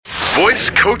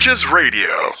Voice Coaches Radio.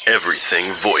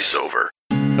 Everything voiceover.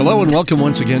 Hello and welcome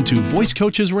once again to Voice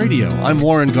Coaches Radio. I'm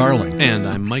Warren Garling. And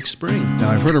I'm Mike Spring.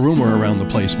 Now, I've heard a rumor around the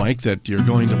place, Mike, that we're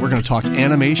going to talk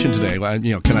animation today.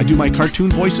 Can I do my cartoon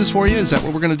voices for you? Is that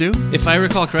what we're going to do? If I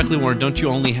recall correctly, Warren, don't you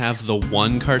only have the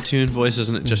one cartoon voice?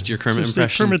 Isn't it just your Kermit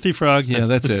impression? Kermit the Frog. Yeah,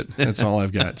 that's it. That's all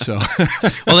I've got. So,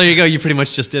 well, there you go. You pretty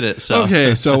much just did it. So.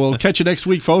 Okay, so we'll catch you next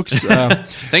week, folks.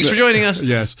 Thanks for joining us.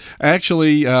 Yes.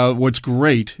 Actually, what's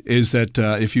great is that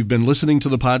if you've been listening to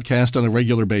the podcast on a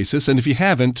regular basis, and if you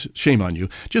haven't, shame on you.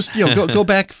 Just go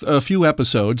back a few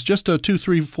episodes, just 2,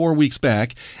 3, 4 weeks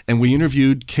back, and we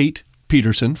interviewed Kate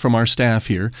Peterson from our staff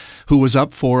here, who was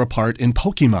up for a part in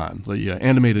Pokémon, the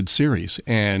animated series.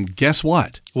 And guess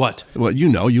what? What? Well,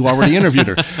 you already interviewed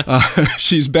her.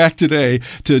 She's back today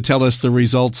to tell us the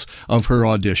results of her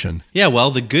audition. Yeah,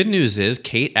 well, the good news is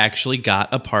Kate actually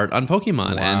got a part on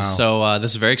Pokémon. Wow. And so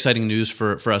this is very exciting news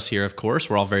for us here, of course.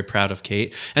 We're all very proud of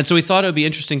Kate. And so we thought it would be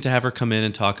interesting to have her come in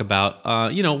and talk about,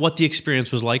 what the experience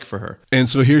was like for her. And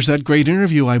so here's that great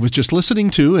interview I was just listening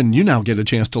to, and you now get a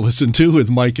chance to listen to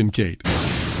with Mike and Kate.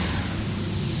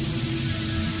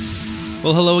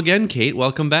 Well, hello again, Kate.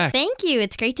 Welcome back. Thank you.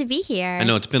 It's great to be here. I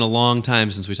know it's been a long time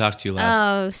since we talked to you last.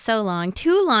 Oh, so long.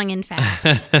 Too long, in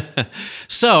fact.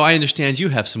 So I understand you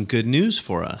have some good news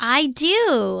for us. I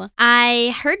do.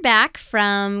 I heard back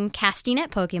from casting at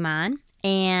Pokémon.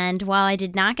 And while I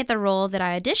did not get the role that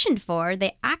I auditioned for,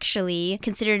 they actually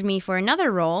considered me for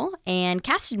another role and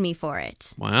casted me for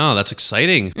it. Wow, that's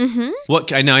exciting.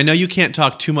 Mm-hmm. I know you can't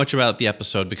talk too much about the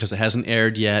episode because it hasn't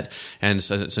aired yet, and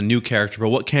it's a new character. But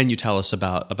what can you tell us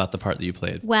about the part that you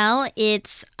played? Well,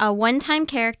 it's a one-time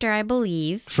character, I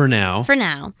believe. For now.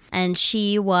 And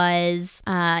she was,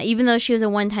 even though she was a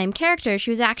one-time character, she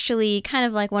was actually kind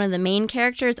of like one of the main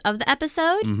characters of the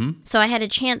episode. Mm-hmm. So I had a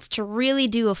chance to really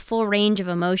do a full range of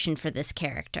emotion for this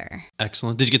character.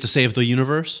 Excellent. Did you get to save the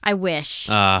universe? I wish.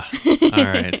 All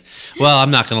right. Well,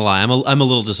 I'm not going to lie. I'm a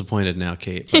little disappointed now,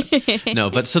 Kate.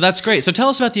 But so that's great. So tell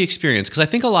us about the experience, because I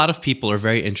think a lot of people are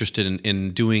very interested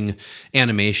in doing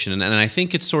animation, and I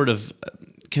think it's sort of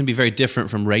can be very different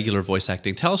from regular voice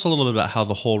acting. Tell us a little bit about how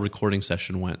the whole recording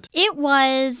session went. It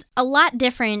was a lot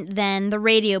different than the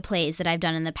radio plays that I've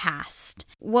done in the past.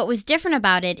 What was different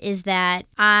about it is that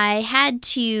I had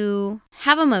to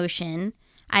have emotion,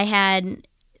 I had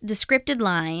the scripted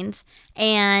lines,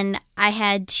 and I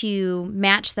had to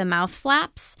match the mouth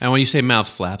flaps. And when you say mouth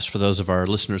flaps, for those of our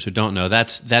listeners who don't know,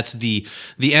 that's the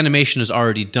animation is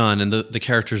already done, and the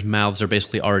characters' mouths are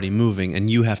basically already moving,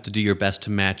 and you have to do your best to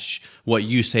match what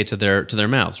you say to their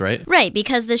mouths, right? Right,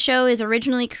 because the show is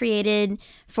originally created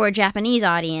for a Japanese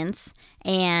audience,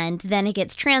 and then it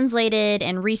gets translated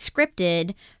and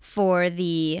re-scripted for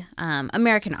the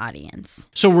American audience.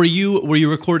 So were you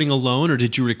recording alone, or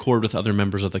did you record with other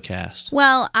members of the cast?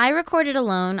 Well, I recorded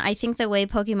alone. I think the way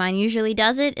Pokemon usually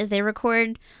does it is they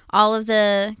record all of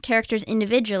the characters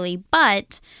individually,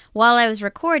 but while I was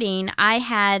recording, I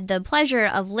had the pleasure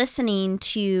of listening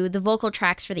to the vocal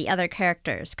tracks for the other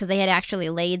characters, because they had actually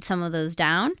laid some of those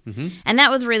down, and that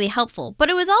was really helpful. But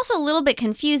it was also a little bit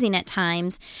confusing at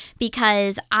times,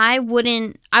 because I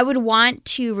would want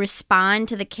to respond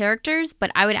to the characters,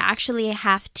 but I would actually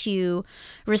have to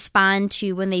respond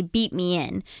to when they beat me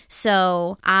in.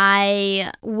 So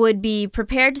I would be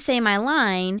prepared to say my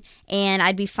line, and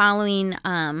I'd be following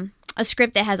a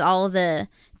script that has all of the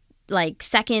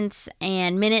seconds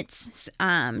and minutes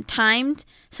timed,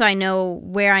 so I know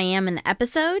where I am in the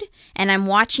episode, and I'm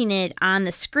watching it on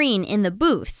the screen in the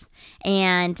booth.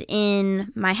 And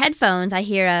in my headphones, I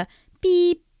hear a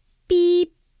beep,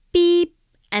 beep, beep,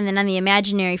 and then on the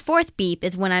imaginary fourth beep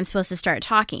is when I'm supposed to start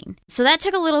talking. So that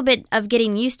took a little bit of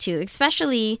getting used to,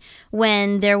 especially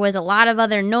when there was a lot of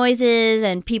other noises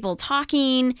and people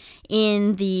talking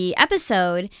in the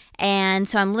episode. And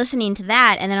so I'm listening to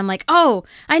that, and then I'm like, oh,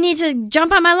 I need to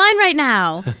jump on my line right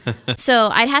now. So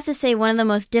I'd have to say one of the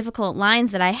most difficult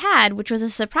lines that I had, which was a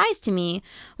surprise to me,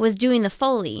 was doing the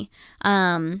Foley.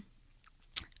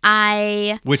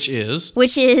 Which is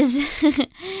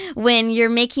when you're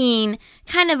making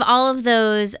kind of all of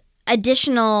those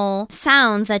additional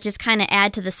sounds that just kind of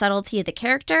add to the subtlety of the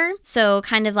character. So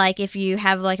kind of like if you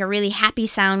have like a really happy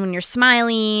sound when you're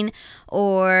smiling,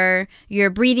 or you're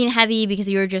breathing heavy because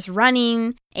you were just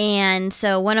running. And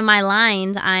so one of my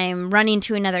lines, I'm running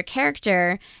to another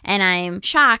character and I'm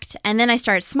shocked, and then I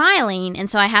start smiling, and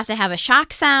so I have to have a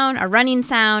shock sound, a running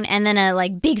sound, and then a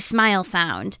big smile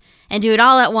sound, and do it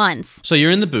all at once. So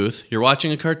you're in the booth, you're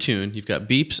watching a cartoon, you've got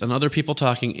beeps and other people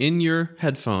talking in your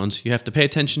headphones, you have to pay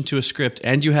attention to a script,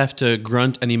 and you have to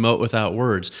grunt and emote without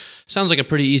words. Sounds like a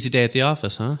pretty easy day at the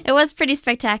office, huh? It was pretty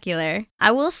spectacular.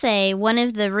 I will say one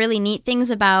of the really neat things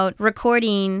about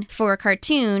recording for a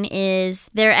cartoon is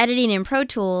they're editing in Pro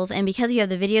Tools, and because you have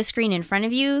the video screen in front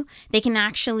of you, they can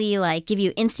actually give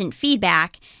you instant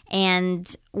feedback.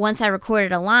 And once I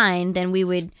recorded a line, then we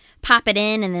would pop it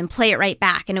in and then play it right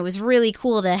back. And it was really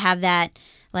cool to have that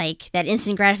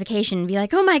instant gratification and be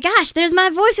like, oh my gosh, there's my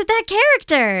voice with that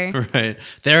character. Right.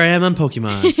 There I am on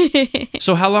Pokemon.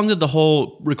 So how long did the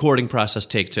whole recording process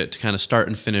take to kind of start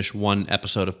and finish one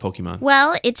episode of Pokemon?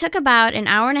 Well, it took about an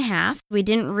hour and a half. We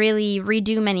didn't really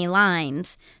redo many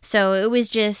lines. So it was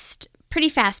just pretty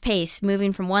fast paced,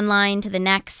 moving from one line to the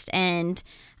next. And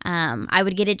I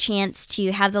would get a chance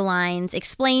to have the lines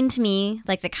explained to me,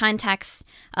 like the context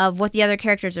of what the other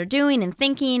characters are doing and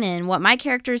thinking and what my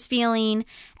character's feeling.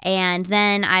 And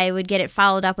then I would get it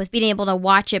followed up with being able to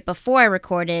watch it before I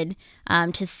recorded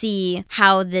to see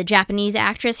how the Japanese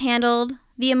actress handled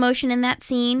the emotion in that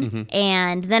scene,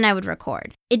 and then I would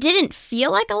record. It didn't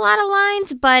feel like a lot of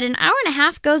lines, but an hour and a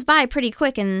half goes by pretty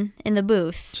quick in the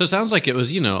booth. So it sounds like it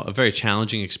was, a very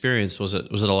challenging experience. Was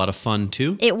it a lot of fun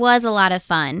too? It was a lot of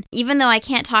fun. Even though I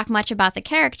can't talk much about the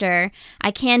character,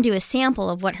 I can do a sample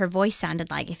of what her voice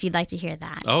sounded like if you'd like to hear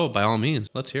that. Oh, by all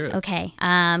means. Let's hear it. Okay.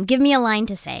 Give me a line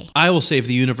to say. I will save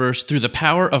the universe through the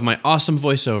power of my awesome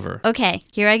voiceover. Okay,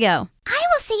 here I go. I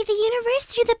will save the universe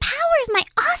through the power of my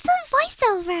awesome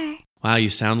voiceover. Wow,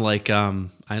 you sound like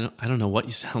I don't know what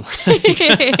you sound like.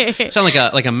 You sound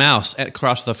like a mouse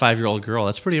across the 5-year-old girl.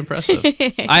 That's pretty impressive.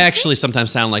 I actually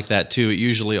sometimes sound like that too.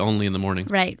 Usually only in the morning.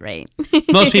 Right.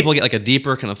 Most people get like a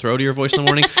deeper kind of throatier voice in the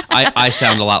morning. I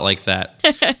sound a lot like that.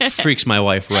 Freaks my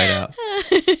wife right out.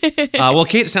 Well,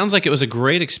 Kate, it sounds like it was a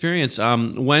great experience.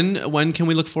 When can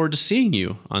we look forward to seeing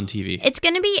you on TV? It's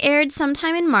going to be aired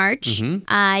sometime in March.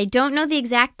 I don't know the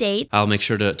exact date. I'll make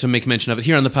sure to make mention of it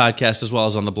here on the podcast as well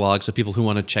as on the blog, so people who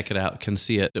want to check it out can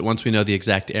see it once we know the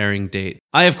exact airing date.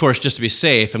 I, of course, just to be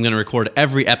safe, I'm going to record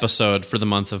every episode for the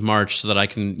month of March so that I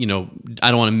can, I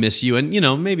don't want to miss you. And,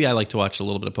 maybe I like to watch a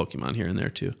little bit of Pokemon here and there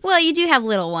too. Well, you do have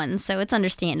little ones, so it's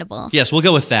understandable. Yes, we'll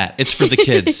go with that. It's for the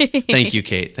kids. Thank you,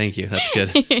 Kate. Thank you. That's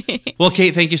good. Well,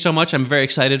 Kate, thank you so much. I'm very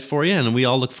excited for you, and we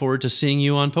all look forward to seeing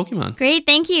you on Pokemon. Great.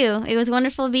 Thank you. It was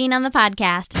wonderful being on the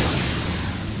podcast.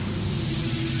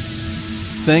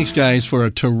 Thanks, guys, for a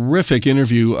terrific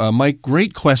interview. Mike,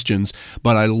 great questions,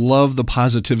 but I love the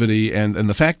positivity and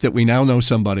the fact that we now know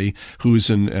somebody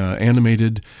who's an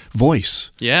animated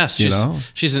voice. Yes,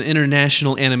 she's an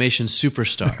international animation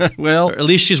superstar. Well, or at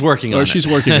least she's working on it. She's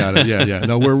working on it, yeah.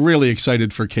 No, we're really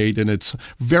excited for Kate, and it's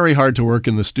very hard to work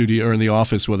in the studio or in the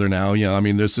office with her now. I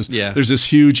mean, there's this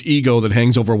huge ego that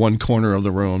hangs over one corner of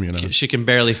the room. She can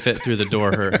barely fit through the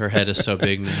door. Her head is so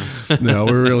big now. No,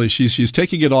 we're really she's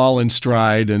taking it all in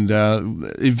stride. And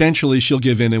eventually she'll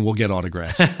give in and we'll get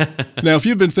autographs. Now, if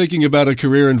you've been thinking about a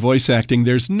career in voice acting,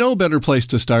 there's no better place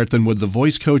to start than with the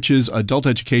Voice Coach's adult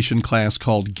education class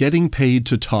called Getting Paid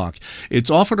to Talk. It's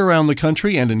offered around the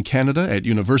country and in Canada at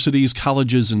universities,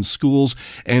 colleges, and schools,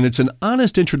 and it's an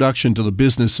honest introduction to the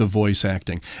business of voice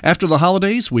acting. After the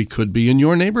holidays, we could be in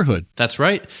your neighborhood. That's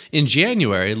right. In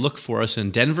January, look for us in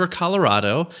Denver,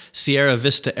 Colorado, Sierra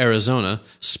Vista, Arizona,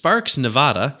 Sparks,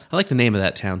 Nevada. I like the name of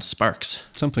that town, Sparks.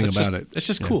 Something about it. It's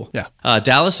just cool. Yeah.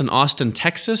 Dallas and Austin,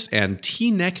 Texas, and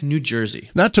Teaneck, New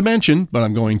Jersey. Not to mention, but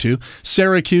I'm going to,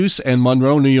 Syracuse and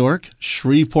Monroe, New York,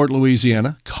 Shreveport,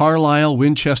 Louisiana, Carlisle,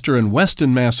 Winchester, and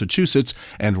Weston, Massachusetts,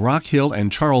 and Rock Hill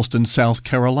and Charleston, South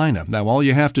Carolina. Now, all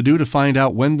you have to do to find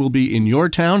out when we'll be in your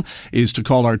town is to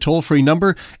call our toll-free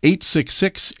number,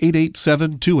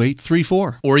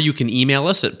 866-887-2834. Or you can email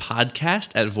us at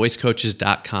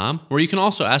podcast@voicecoaches.com, where you can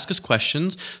also ask us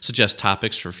questions, suggest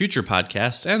topics for future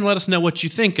podcasts, and let us know what you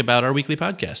think about our weekly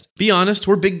podcast. Be honest,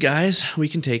 we're big guys. We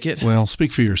can take it. Well,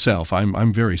 speak for yourself.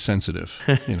 I'm very sensitive.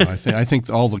 I think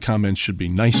all the comments should be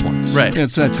nice ones. Right.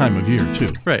 It's that time of year,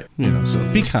 too. Right.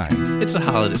 So be kind. It's a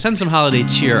holiday. Send some holiday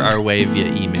cheer our way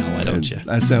via email, why don't you?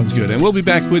 That sounds good. And we'll be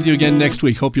back with you again next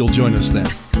week. Hope you'll join us then.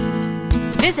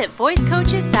 Visit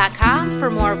voicecoaches.com for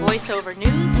more voiceover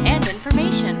news and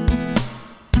information.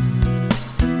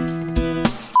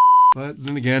 But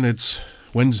then again, it's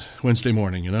Wednesday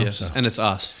morning, Yes, so. and it's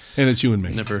us. And it's you and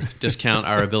me. Never discount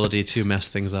our ability to mess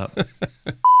things up.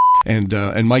 And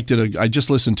Mike I just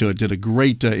listened to it, did a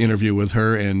great interview with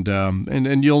her, and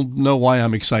you'll know why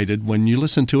I'm excited when you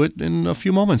listen to it in a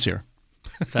few moments here.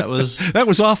 That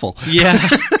was awful. Yeah.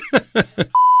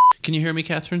 Can you hear me,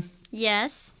 Catherine?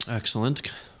 Yes. Excellent.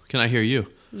 Can I hear you?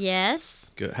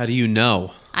 Yes. Good. How do you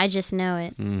know? I just know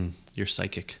it. You're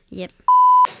psychic. Yep.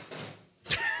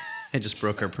 I just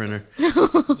broke our printer.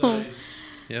 Nice.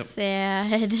 Yep.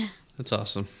 Sad. That's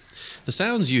awesome. The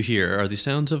sounds you hear are the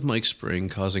sounds of Mike Spring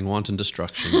causing wanton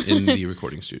destruction in the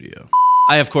recording studio.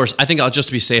 I think I'll just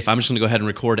to be safe, I'm just going to go ahead and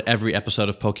record every episode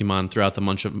of Pokemon throughout the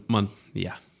month.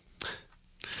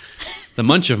 The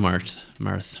Munch of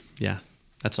Marth. Yeah,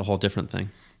 that's a whole different thing.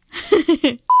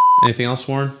 Anything else,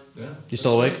 Warren? Yeah. You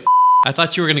still awake? I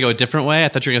thought you were going to go a different way. I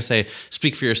thought you were going to say,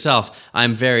 speak for yourself.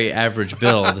 I'm very average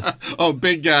build. Oh,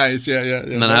 big guys. Yeah.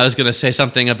 And then I was going to say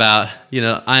something about,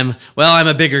 I'm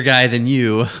a bigger guy than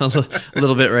you a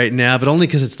little bit right now, but only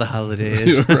because it's the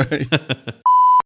holidays. Right.